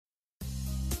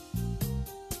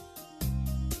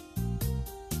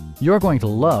You're going to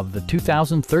love the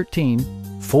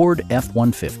 2013 Ford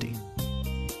F-150.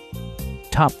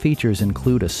 Top features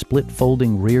include a split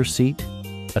folding rear seat,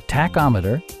 a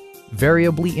tachometer,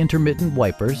 variably intermittent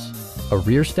wipers, a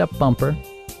rear step bumper,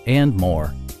 and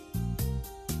more.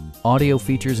 Audio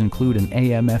features include an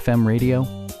AM/FM radio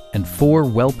and 4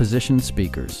 well-positioned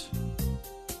speakers.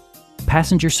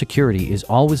 Passenger security is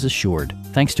always assured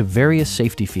thanks to various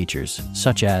safety features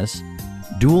such as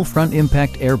dual front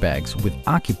impact airbags with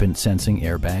occupant sensing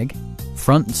airbag,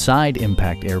 front and side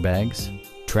impact airbags,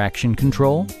 traction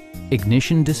control,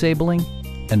 ignition disabling,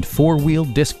 and 4-wheel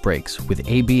disc brakes with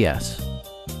ABS.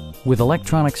 With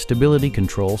electronic stability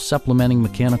control supplementing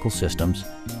mechanical systems,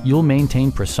 you'll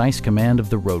maintain precise command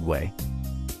of the roadway.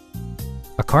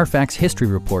 A Carfax history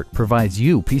report provides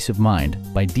you peace of mind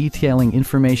by detailing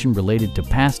information related to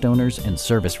past owners and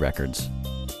service records.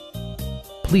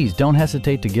 Please don't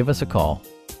hesitate to give us a call.